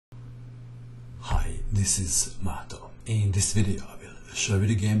This is Mato. In this video I will show you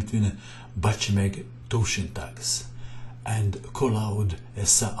the game between Batchimeg Tuvshintugs and Kholoud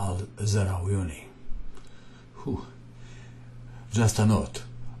Essa Zaro. Just a note,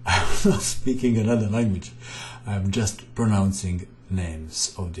 I am not speaking another language, I am just pronouncing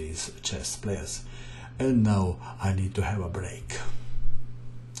names of these chess players. And now I need to have a break.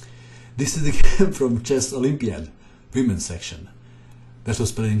 This is the game from Chess Olympiad women's section that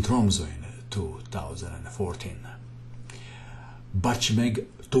was played in Tromso in 2014. Batchimeg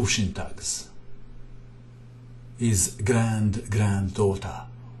Tuvshintugs is granddaughter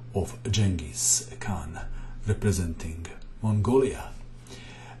of Genghis Khan, representing Mongolia,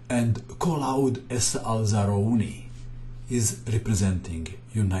 and Kholoud Essa Zaro is representing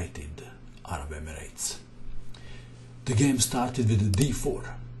United Arab Emirates. The game started with d4,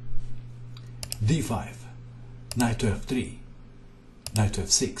 d5, knight to f3, knight to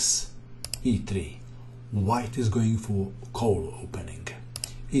f6, e3. White is going for call opening.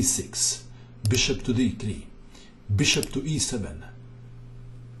 e6, bishop to d3, bishop to e7,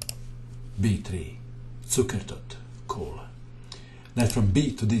 b3, Zuckertot, call. Knight from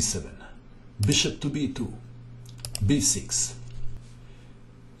b to d7, bishop to b2, b6,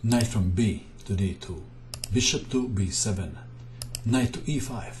 knight from b to d2, bishop to b7, knight to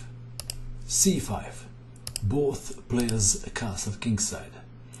e5, c5, both players castle kingside,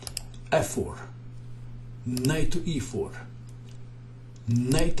 f4, knight to e4,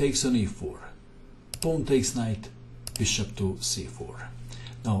 knight takes on e4, pawn takes knight, bishop to c4.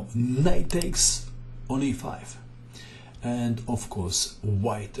 Now knight takes on e5, and of course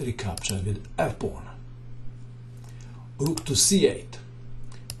white recaptured with f-pawn, rook to c8,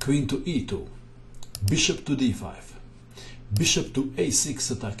 queen to e2, bishop to d5, bishop to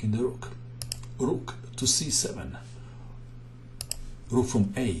a6 attacking the rook, rook to c7, rook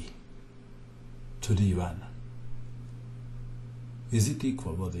from a to d1. Is it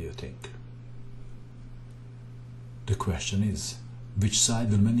equal? What do you think? The question is, which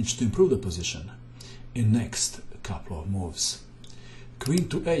side will manage to improve the position in next couple of moves? Queen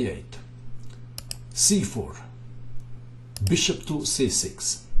to a8, c4, bishop to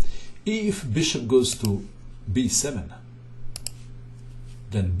c6. If bishop goes to b7,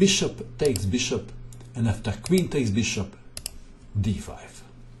 then bishop takes bishop, and after queen takes bishop, d5.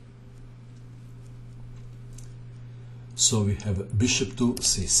 So we have bishop to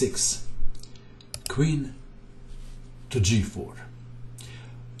c6, queen to g4.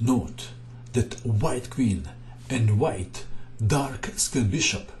 Note that white queen and white dark square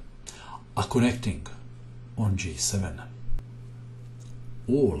bishop are connecting on g7.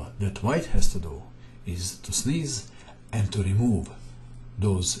 All that white has to do is to sneeze and to remove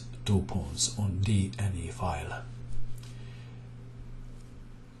those two pawns on d and e file.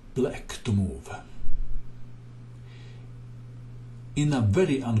 Black to move. In a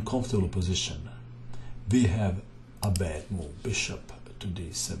very uncomfortable position, we have a bad move, bishop to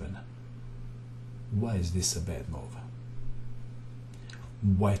d7. Why is this a bad move?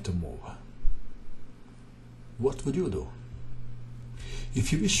 White to move. What would you do?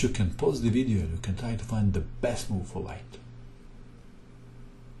 If you wish, you can pause the video and you can try to find the best move for white.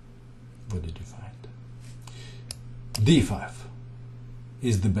 What did you find? d5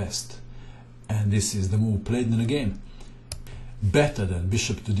 is the best, and this is the move played in the game. Better than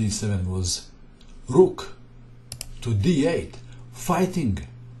bishop to d7 was rook to d8, fighting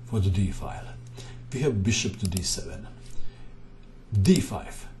for the d file. We have bishop to d7,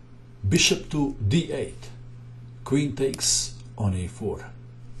 d5, bishop to d8, queen takes on a4,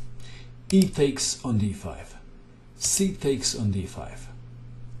 e takes on d5, c takes on d5.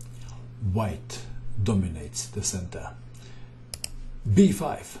 White dominates the center.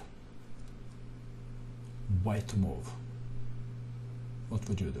 b5, white to move. What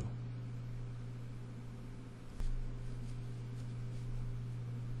would you do?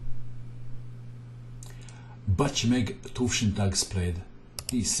 Batchimeg Tuvshintugs played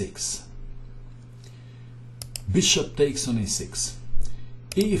e6. Bishop takes on e6.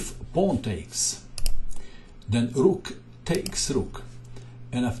 If pawn takes, then rook takes rook,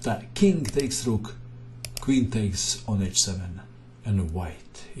 and after king takes rook, queen takes on h7, and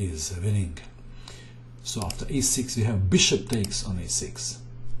white is winning. So after e6 we have bishop takes on a6.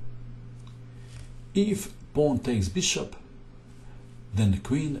 If pawn takes bishop, then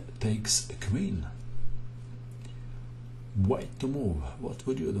queen takes queen. White to move. What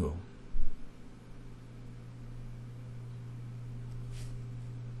would you do?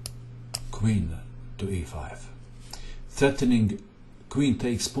 Queen to e5, threatening queen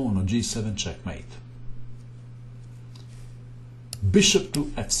takes pawn on g7 checkmate. Bishop to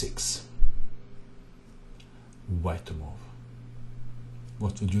f6. white to move.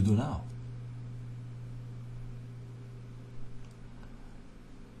 What would you do now?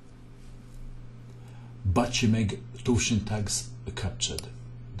 Batchimeg Tuvshintugs captured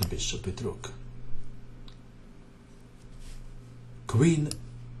the bishop with rook. Queen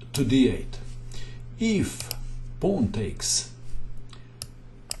to d8. If pawn takes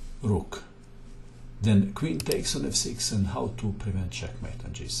rook, then queen takes on f6, and how to prevent checkmate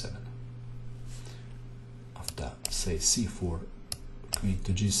on g7. After, say, c4, queen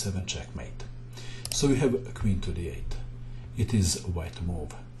to g7, checkmate. So we have queen to d8. It is a white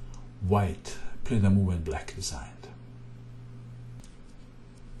move. White played a move and black resigned.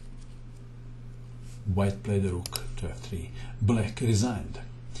 White played a rook to f3. Black resigned.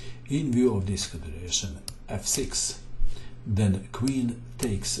 In view of this consideration, f6, then queen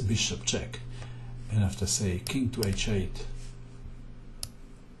takes bishop check, and after, say, king to h8,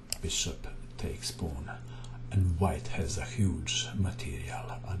 bishop takes pawn, and white has a huge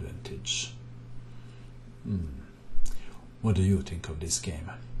material advantage. What do you think of this game?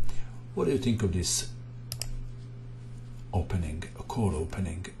 What do you think of this opening, a call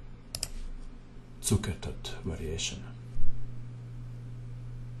opening, Zuckertut variation?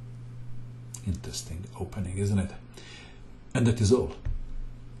 Interesting opening, isn't it? And that is all.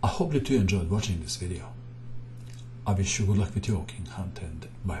 I hope that you enjoyed watching this video. I wish you good luck with your king hunt, and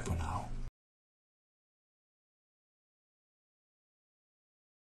bye for now.